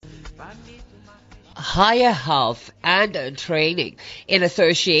Higher Health and Training in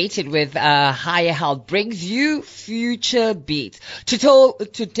associated with Higher Health brings you Future Beats.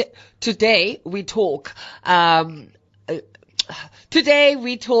 Today we talk Today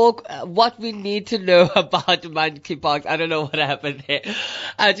we talk what we need to know about monkeypox. I don't know what happened there.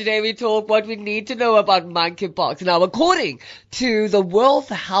 Today we talk what we need to know about monkeypox. Now, according to the World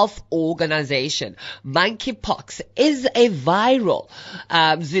Health Organization, monkeypox is a viral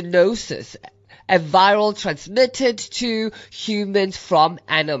zoonosis, a viral transmitted to humans from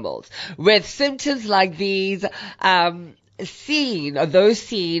animals, with symptoms like these seen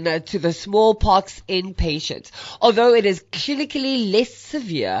to the smallpox in patients. Although it is clinically less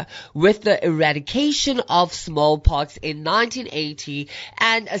severe, with the eradication of smallpox in 1980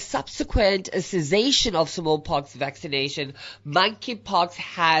 and a subsequent cessation of smallpox vaccination, monkeypox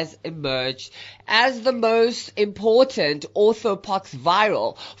has emerged as the most important orthopox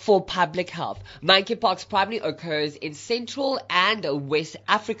viral for public health. Monkeypox primarily occurs in Central and West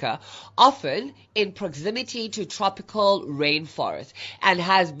Africa, often in proximity to tropical rainforest, and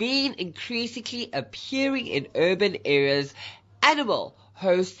has been increasingly appearing in urban areas. Animal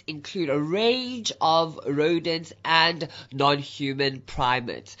hosts include a range of rodents and non-human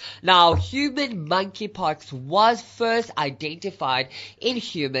primates. Now, human monkeypox was first identified in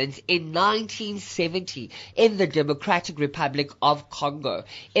humans in 1970 in the Democratic Republic of Congo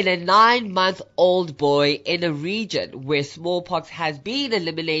in a 9-month-old boy in a region where smallpox has been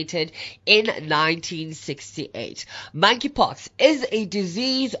eliminated in 1968. Monkeypox is a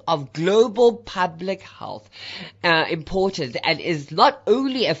disease of global public health importance and is not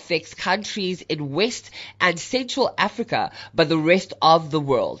only affects countries in West and Central Africa, but the rest of the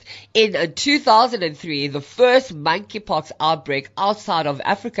world. In 2003, the first monkeypox outbreak outside of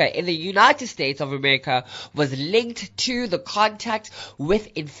Africa in the United States of America was linked to the contact with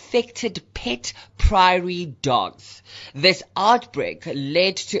infected pet prairie dogs. This outbreak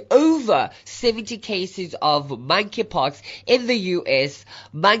led to over 70 cases of monkeypox in the U.S.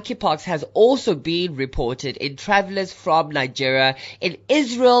 Monkeypox has also been reported in travelers from Nigeria, in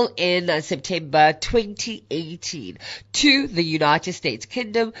Israel in September 2018, to the United States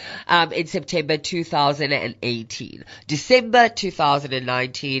Kingdom in September 2018, December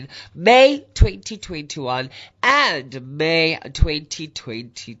 2019, May 2021, and May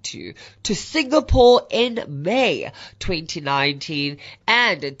 2022, to Singapore in May 2019,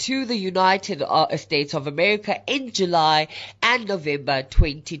 and to the United States of America in July and November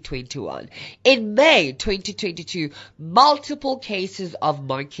 2021. In May 2022, multiple cases of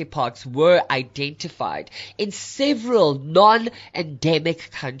monkeypox were identified in several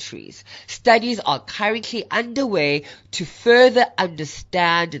non-endemic countries. Studies are currently underway to further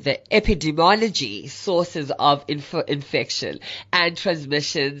understand the epidemiology, sources of infection and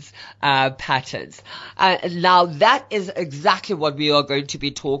transmissions patterns. Now, that is exactly what we are going to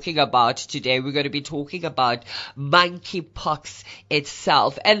be talking about today. We're going to be talking about monkeypox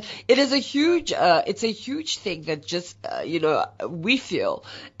itself, and it is a huge thing that just we feel,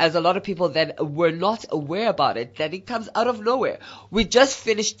 as a lot of people that were not aware about it, that it comes out of nowhere. We just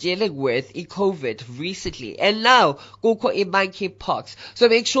finished dealing with COVID recently, and now go monkeypox. So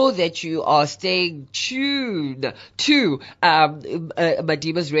make sure that you are staying tuned to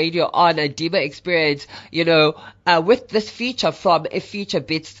Madima's radio on a Dima Experience, with this feature from a Feature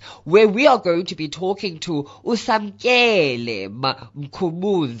Bits, where we are going to be talking to Samkele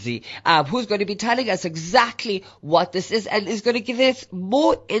Mkhumbuzi, who's going to be telling us exactly what this is and is going to give us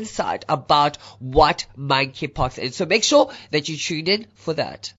more insight about what monkeypox is. So make sure that you tune in for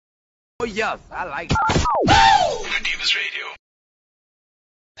that. Oh yes, I like it. Madima's radio.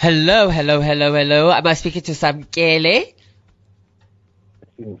 Hello. Am I speaking to Samkele?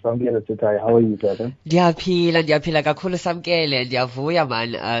 Samkele Sitai, how are you, brother? Ndiyaphila kakhulu Samkele, ndiyavuya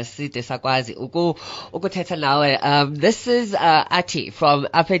man, side sakwazi ukuthetha nawe. This is Ati from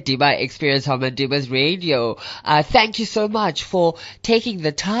Upper Dima Experience on Dima's radio. Thank you so much for taking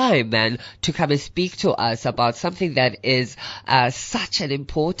the time, man, to come and speak to us about something that is such an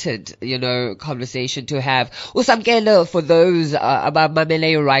important, conversation to have. Samkele, for those about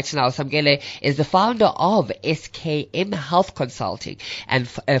Mamele right now, Samkele is the founder of SKM Health Consulting and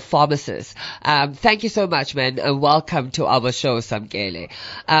pharmacist. Thank you so much, man, and welcome to our show, Samkele.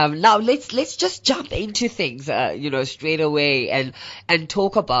 Now let's just jump into things, straight away and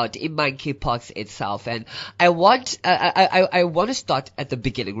talk about monkeypox itself. And I want to start at the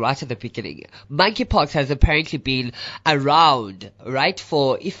beginning, right at the beginning. Monkeypox has apparently been around, right,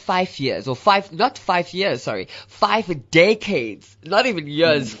 for 5 years, or 5 decades, not even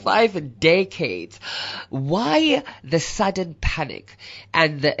years, 5 decades. Why the sudden panic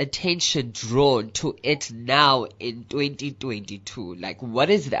and the attention drawn to it now in 2022? Like,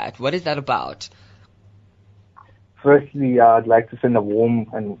 what is that? What is that about? Firstly, I'd like to send a warm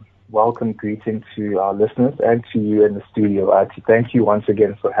and welcome greeting to our listeners and to you in the studio. Thank you once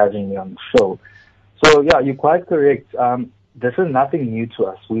again for having me on the show. So, yeah, you're quite correct. This is nothing new to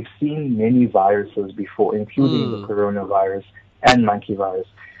us. We've seen many viruses before, including the coronavirus and monkeyvirus.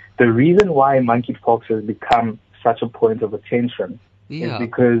 The reason why monkeypox has become such a point of attention is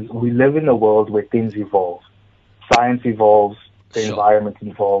because we live in a world where things evolve. Science evolves, the environment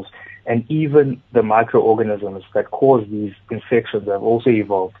evolves, and even the microorganisms that cause these infections have also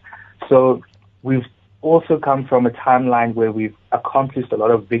evolved. So we've also come from a timeline where we've accomplished a lot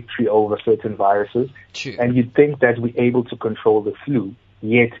of victory over certain viruses. And you'd think that we're able to control the flu,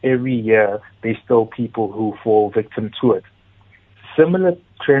 yet every year there's still people who fall victim to it. Similar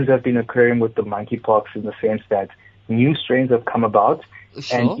trends have been occurring with the monkeypox in the sense that new strains have come about,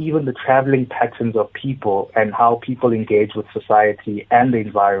 and even the traveling patterns of people and how people engage with society and the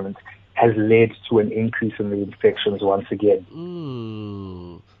environment has led to an increase in the infections once again.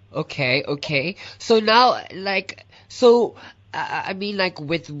 Okay. So now, I mean, like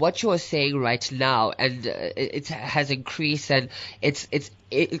with what you're saying right now, and it has increased, and it's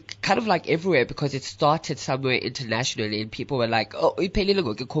kind of like everywhere because it started somewhere internationally, and people were like, oh,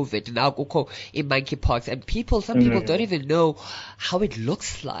 COVID, now go in monkeypox, and some people don't even know how it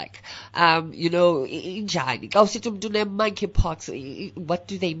looks like. Monkeypox, what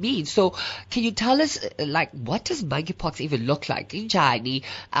do they mean? So can you tell us, like, what does monkeypox even look like?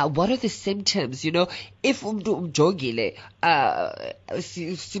 What are the symptoms? If umjogile,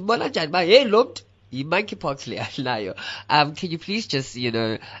 sibona njani ba hey looked monkeypox leyo. Can you please just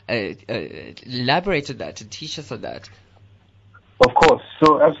elaborate on that and teach us on that? Of course.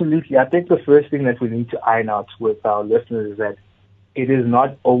 So absolutely. I think the first thing that we need to iron out with our listeners is that it is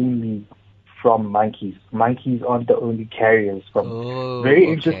not only from monkeys. Monkeys aren't the only carriers from.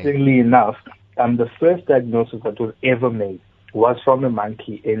 Interestingly enough, the first diagnosis that was ever made was from a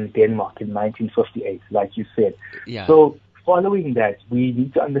monkey in Denmark in 1958, like you said. So following that, we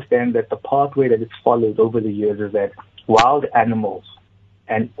need to understand that the pathway that it's followed over the years is that wild animals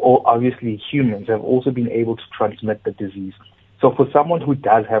and obviously humans have also been able to transmit the disease. So for someone who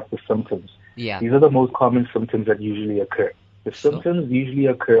does have the symptoms, these are the most common symptoms that usually occur. The symptoms usually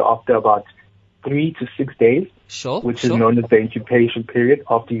occur after about 3 to 6 days, which is known as the incubation period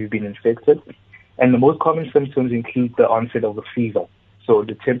after you've been infected. And the most common symptoms include the onset of a fever. So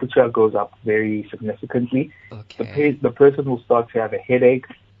the temperature goes up very significantly. The person will start to have a headache.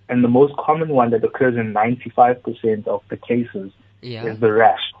 And the most common one that occurs in 95% of the cases is the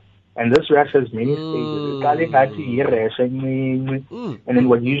rash. And this rash has many stages. And then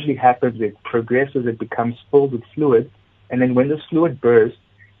what usually happens, it progresses, it becomes filled with fluid. And then when this fluid bursts,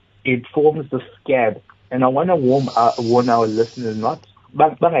 it forms the scab. And I want to warn our listeners not.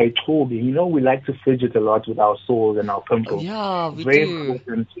 But we like to fidget a lot with our sores and our pimples. Yeah, we do.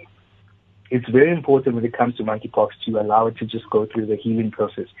 It's very important when it comes to monkeypox to allow it to just go through the healing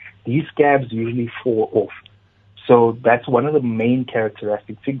process. These scabs usually fall off. So that's one of the main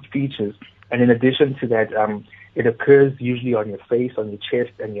characteristic features. And in addition to that, it occurs usually on your face, on your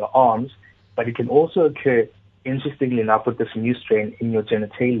chest, and your arms. But it can also occur, interestingly enough, with this new strain in your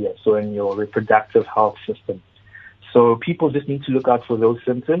genitalia, so in your reproductive health system. So people just need to look out for those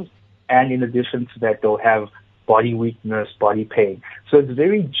symptoms. And in addition to that, they'll have body weakness, body pain. So it's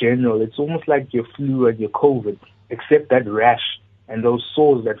very general. It's almost like your flu and your COVID, except that rash and those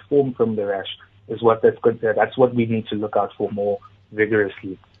sores that form from the rash is what that's what we need to look out for more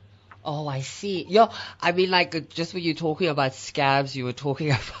vigorously. Oh, I see. I mean, like, just when you're talking about scabs, you were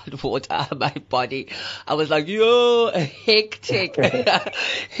talking about water on my body. I was like, hectic.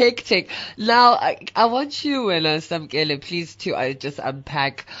 Hectic. Now, I want you and Samkele, please, to just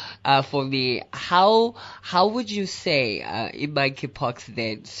unpack for me, how would you say monkeypox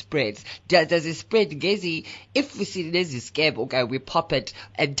then spreads? Does it spread, Gezi? If we see there's a scab, okay, we pop it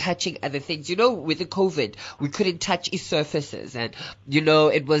and touching other things. With the COVID, we couldn't touch its surfaces, and, we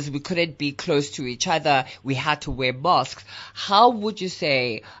couldn't be close to each other. We had to wear masks. How would you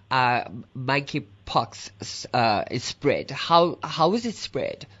say monkeypox is spread? How is it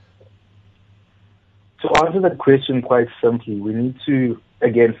spread? To answer that question quite simply, we need to,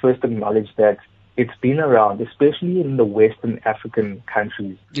 again, first acknowledge that it's been around, especially in the Western African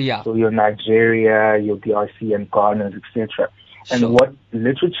countries. So your Nigeria, your DRC and Ghana, etc. And what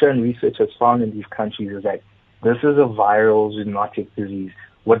literature and research has found in these countries is that this is a viral zoonotic disease.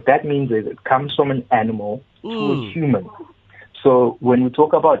 What that means is it comes from an animal to a human. So when we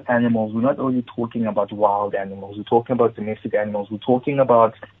talk about animals, we're not only talking about wild animals. We're talking about domestic animals. We're talking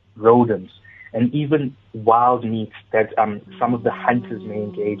about rodents and even wild meat that some of the hunters may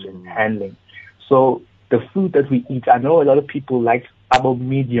engage in handling. So the food that we eat, I know a lot of people like about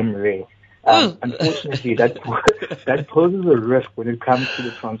medium rare. Unfortunately, that poses a risk when it comes to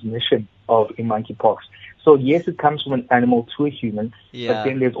the transmission of a monkeypox. So yes, it comes from an animal to a human, but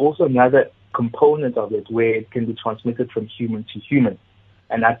then there's also another component of it where it can be transmitted from human to human.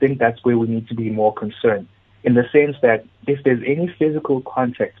 And I think that's where we need to be more concerned, in the sense that if there's any physical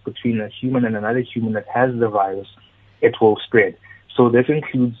contact between a human and another human that has the virus, it will spread. So this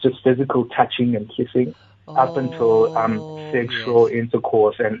includes just physical touching and kissing up until sexual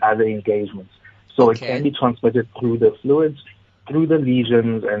intercourse and other engagements. So it can be transmitted through the fluids, through the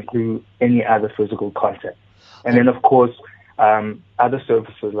lesions, and through any other physical contact. And then, of course, other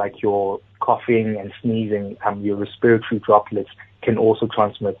surfaces like your coughing and sneezing, your respiratory droplets can also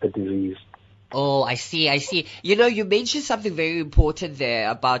transmit the disease. Oh, I see. You mentioned something very important there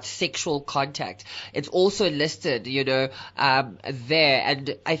about sexual contact. It's also listed, there.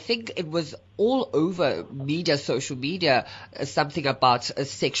 And I think it was all over social media, something about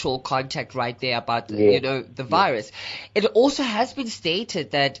sexual contact right there about, the virus. It also has been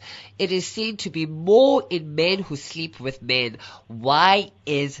stated that it is seen to be more in men who sleep with men. Why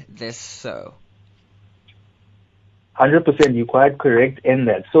is this so? 100%. You're quite correct in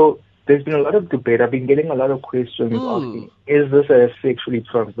that. So, there's been a lot of debate. I've been getting a lot of questions asking, is this a sexually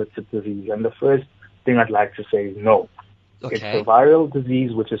transmitted disease? And the first thing I'd like to say is no. Okay. It's a viral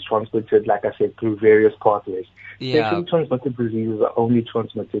disease which is transmitted, like I said, through various pathways. Sexually transmitted diseases are only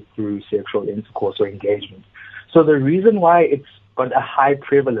transmitted through sexual intercourse or engagement. So the reason why it's got a high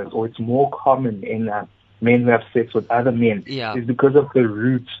prevalence, or it's more common in men who have sex with other men, is because of the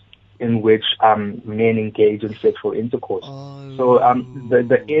route in which men engage in sexual intercourse. So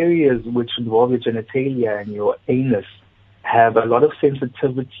the areas which involve your genitalia and your anus have a lot of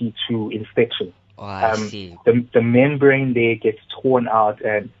sensitivity to infection. I see. The membrane there gets torn out,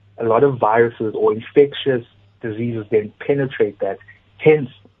 and a lot of viruses or infectious diseases then penetrate that. Hence,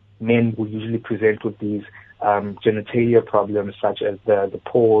 men will usually present with these genitalia problems, such as the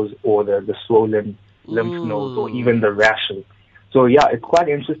pores or the swollen lymph nodes, or even the rashes. So it's quite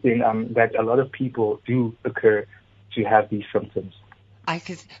interesting that a lot of people do occur to have these symptoms.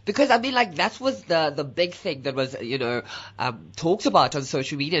 Because that was the big thing that was, talked about on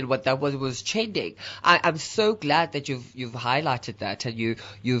social media, and what that was trending. I'm so glad that you've highlighted that, and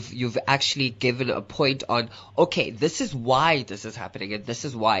you've actually given a point on, okay, this is why this is happening, and this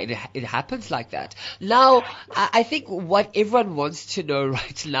is why it happens like that. Now, I think what everyone wants to know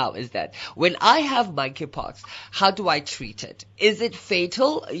right now is that when I have monkeypox, how do I treat it? Is it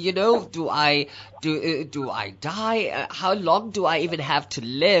fatal? Do I die? How long do I even have to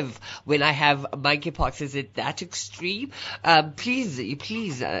live when I have monkeypox? Is it that extreme?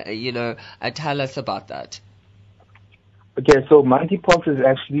 Please, tell us about that. Okay, so monkeypox is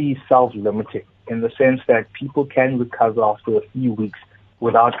actually self-limiting in the sense that people can recover after a few weeks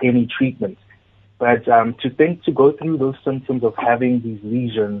without any treatment. But to go through those symptoms of having these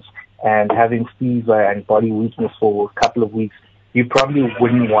lesions and having fever and body weakness for a couple of weeks, you probably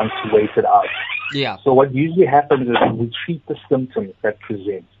wouldn't want to wait it out. Yeah. So what usually happens is we treat the symptoms that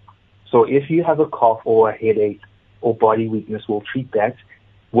present. So if you have a cough or a headache or body weakness, we'll treat that.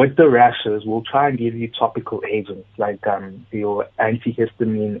 With the rashes, we'll try and give you topical agents like your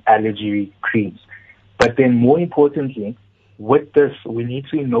antihistamine allergy creams. But then more importantly, with this, we need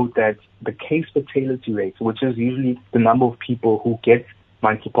to note that the case fatality rate, which is usually the number of people who get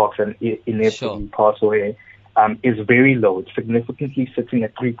monkeypox and inevitably pass away, is very low. It's significantly sitting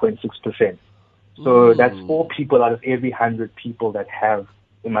at 3.6%. So that's 4 people out of every 100 people that have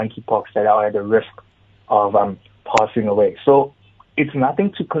the monkeypox that are at a risk of passing away. So it's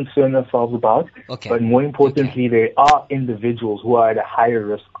nothing to concern ourselves about. Okay. But more importantly, there are individuals who are at a higher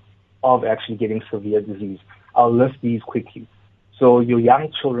risk of actually getting severe disease. I'll list these quickly. So your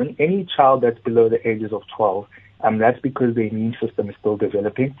young children, any child that's below the ages of 12, that's because the immune system is still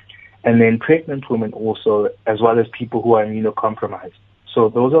developing. And then pregnant women also, as well as people who are immunocompromised. So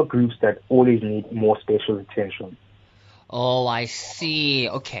those are groups that always need more special attention. Oh, I see.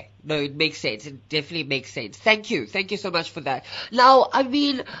 Okay. No, it makes sense. It definitely makes sense. Thank you. Thank you so much for that. Now,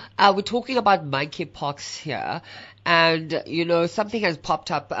 we're talking about monkeypox here, and, something has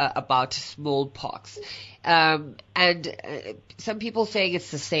popped up about smallpox. And some people saying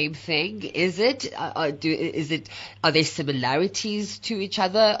it's the same thing. Is it? Are there similarities to each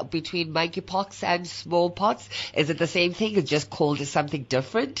other between monkeypox and smallpox? Is it the same thing? It's just called something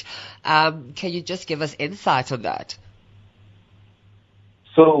different? Can you just give us insight on that?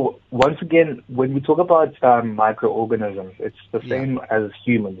 So once again, when we talk about microorganisms, it's the same as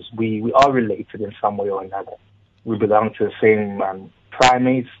humans. We are related in some way or another. We belong to the same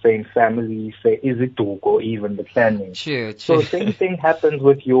primates, same family, say Iziduko, or even the clan name. True. So same thing happens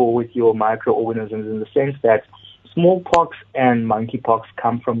with your microorganisms in the sense that smallpox and monkeypox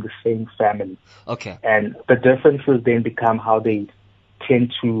come from the same family. Okay. And the differences then become how they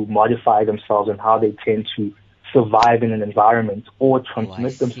tend to modify themselves and how they tend to survive in an environment or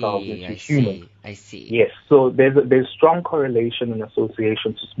transmit themselves into humans. I see. Yes, so there's strong correlation and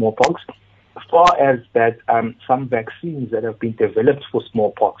association to smallpox, as far as that some vaccines that have been developed for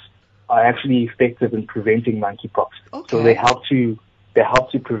smallpox are actually effective in preventing monkeypox. Okay. So they help to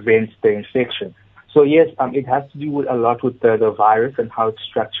prevent the infection. So yes, it has to do with a lot with the virus and how it's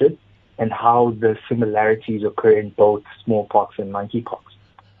structured and how the similarities occur in both smallpox and monkeypox.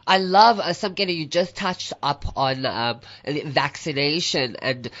 I love, Samkele, you just touched up on vaccination,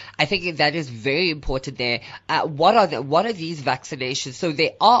 and I think that is very important there. What are these vaccinations? So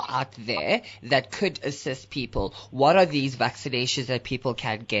they are out there that could assist people. What are these vaccinations that people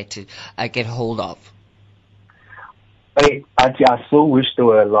can get hold of? I so wish there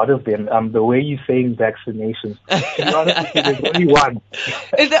were a lot of them. The way you're saying vaccinations, to be honest with you, there's only one.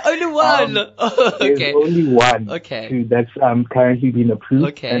 Is there only one? Okay. There's only one. Okay. That's currently been approved,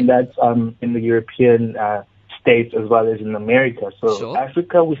 okay. And that's in the European states as well as in America. So sure.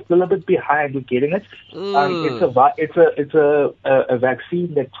 Africa, we're still a bit behind with getting it. It's a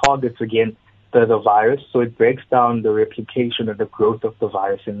vaccine that targets again the virus, so it breaks down the replication and the growth of the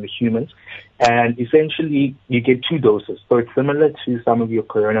virus in the humans, and essentially you get 2 doses. So it's similar to some of your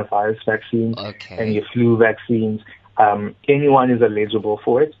coronavirus vaccines and your flu vaccines. Anyone is eligible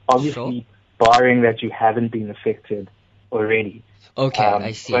for it, obviously, barring that you haven't been affected already. Okay,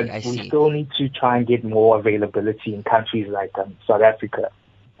 I see. But we still need to try and get more availability in countries like South Africa.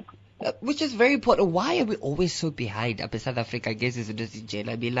 Which is very important. Why are we always so behind up in South Africa? I guess it's in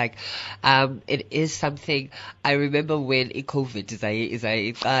jail. I mean, it is something. I remember when COVID is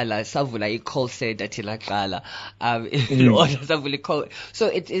call center till so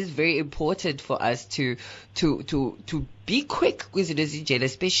it is very important for us to be quick with the jail,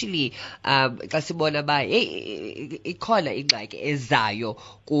 especially now.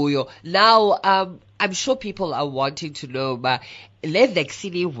 I'm sure people are wanting to know, but let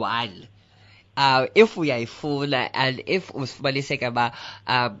vaccine one. If we are full and if ufuna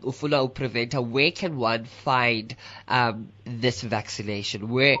preventer, where can one find this vaccination?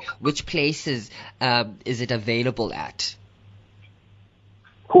 Which places is it available at?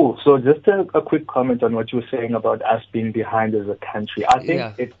 Cool. So just a quick comment on what you were saying about us being behind as a country. I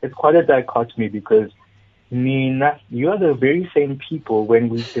think it's quite a dichotomy because Nina, you are the very same people when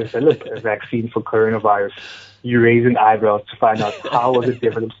we develop a vaccine for coronavirus. You're raising eyebrows to find out how was it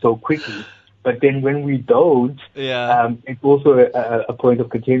developed so quickly. But then when we don't, it's also a point of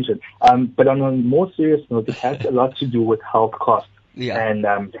contention. But on a more serious note, it has a lot to do with health costs and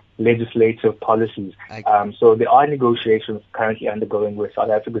legislative policies. So there are negotiations currently undergoing where South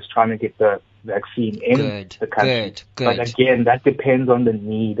Africa is trying to get the vaccine in the country. But again, that depends on the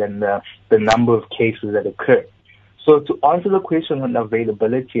need and the number of cases that occur. So to answer the question on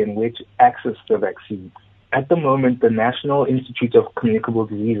availability and where to access the vaccine, at the moment, the National Institute of Communicable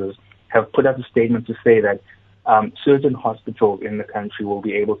Diseases have put out a statement to say that certain hospitals in the country will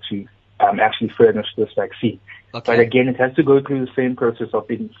be able to actually furnish this vaccine. But again, it has to go through the same process of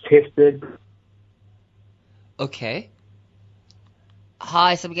being tested. Okay.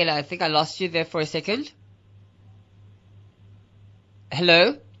 Hi, Samkele. I think I lost you there for a second.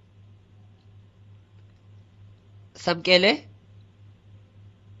 Hello? Samkele?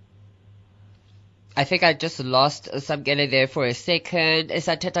 I think I just lost Samkele there for a second.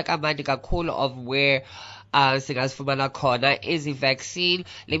 Esathetha kamandi kakhulu of where singazifumana khona is a vaccine.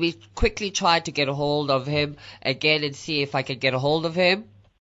 Let me quickly try to get a hold of him again and see if I can get a hold of him.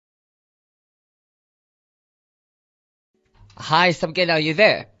 Hi, Samkele, are you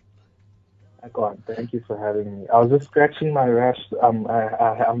there? God, thank you for having me. I was just scratching my rash.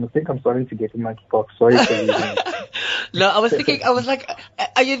 I think I'm starting to get monkeypox. Sorry for losing. No, I was thinking, I was like,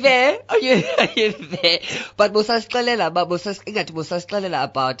 are you there? Are you there? But musasixelela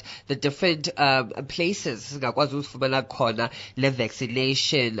about the different places singakwazi ukufumana khona le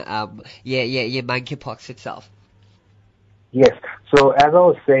vaccination monkeypox itself. Yes. So as I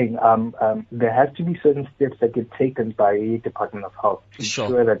was saying, there has to be certain steps that get taken by the Department of Health to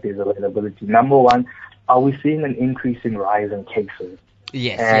ensure that there's availability. Number one, are we seeing an increasing rise in cases?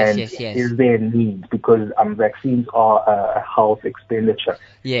 Yes. Is there a need? Because vaccines are a health expenditure.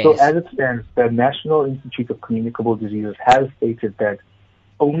 Yes. So as it stands, the National Institute of Communicable Diseases has stated that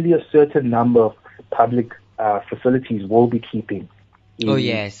only a certain number of public facilities will be keeping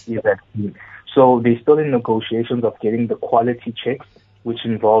the vaccine. So they're still in negotiations of getting the quality checks, which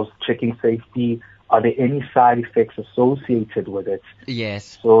involves checking safety. Are there any side effects associated with it?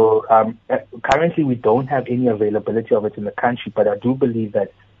 Yes. So currently we don't have any availability of it in the country, but I do believe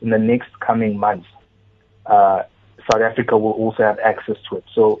that in the next coming months, South Africa will also have access to it.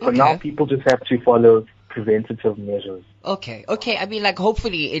 So for now, people just have to follow preventative measures. Okay. I mean, like,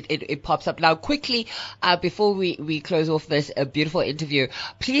 hopefully it pops up. Now, quickly, before we close off this beautiful interview,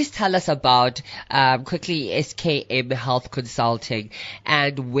 please tell us about, quickly, SKM Health Consulting,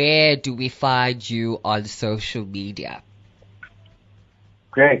 and where do we find you on social media?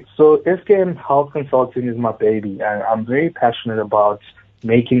 Great. So SKM Health Consulting is my baby, and I'm very passionate about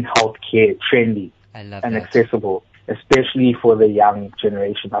making healthcare trendy and accessible, especially for the young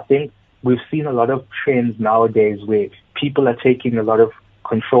generation. I think we've seen a lot of trends nowadays where people are taking a lot of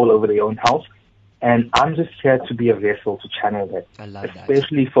control over their own health, and I'm just here to be a vessel to channel that,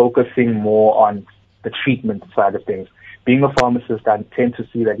 especially focusing more on the treatment side of things. Being a pharmacist, I tend to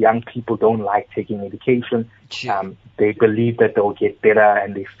see that young people don't like taking medication. They believe that they'll get better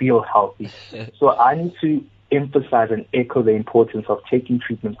and they feel healthy. So I need to emphasize and echo the importance of taking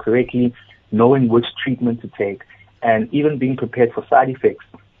treatment correctly, knowing which treatment to take, and even being prepared for side effects.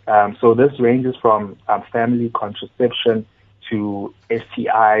 So this ranges from family contraception to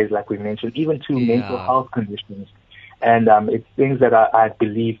STIs, like we mentioned, even to mental health conditions. And it's things that I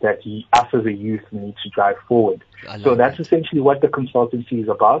believe that us as a youth need to drive forward. So that's essentially what the consultancy is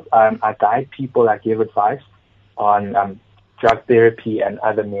about. I guide people, I give advice on drug therapy and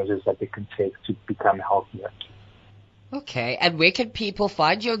other measures that they can take to become healthier. Okay, and where can people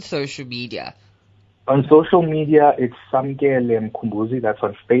find you on social media? On social media, it's Samkele Mkhumbuzi. That's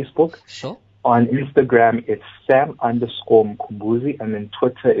on Facebook. Sure. On Instagram, it's Sam_Mkhumbuzi, and then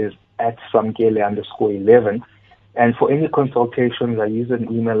Twitter is @Samkele_11. And for any consultations, I use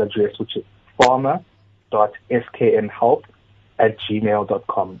an email address, which is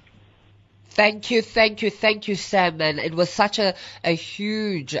farmer.skmhealth@gmail.com. Thank you, Sam, and it was such a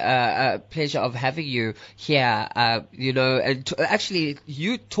huge pleasure of having you here, and actually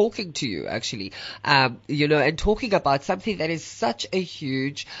you talking to you, actually, and talking about something that is such a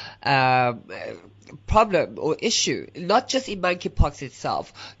huge problem or issue, not just in monkeypox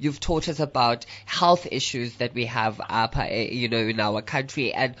itself. You've taught us about health issues that we have in our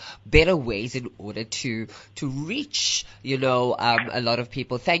country, and better ways in order to reach, a lot of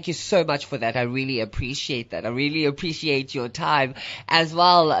people. Thank you so much for that. I really appreciate that. I really appreciate your time as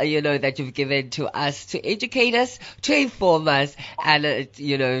well, that you've given to us, to educate us, to inform us, and,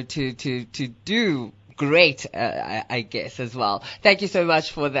 to do great, I guess, as well. Thank you so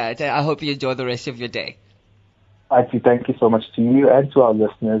much for that. I hope you enjoy the rest of your day. Thank you so much to you and to our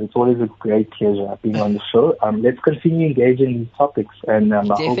listeners. It's always a great pleasure being on the show. Let's continue engaging in these topics, and I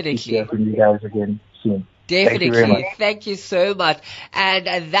hope to hear from you guys again soon. Definitely. Thank you so much.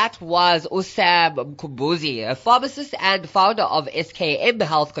 And that was Mkumbuzi, a pharmacist and founder of SKM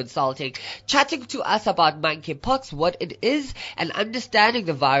Health Consulting, chatting to us about monkeypox, what it is, and understanding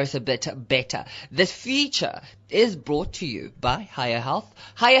the virus a bit better. This feature is brought to you by Higher Health.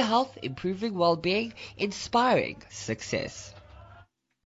 Higher Health, improving well-being, inspiring success.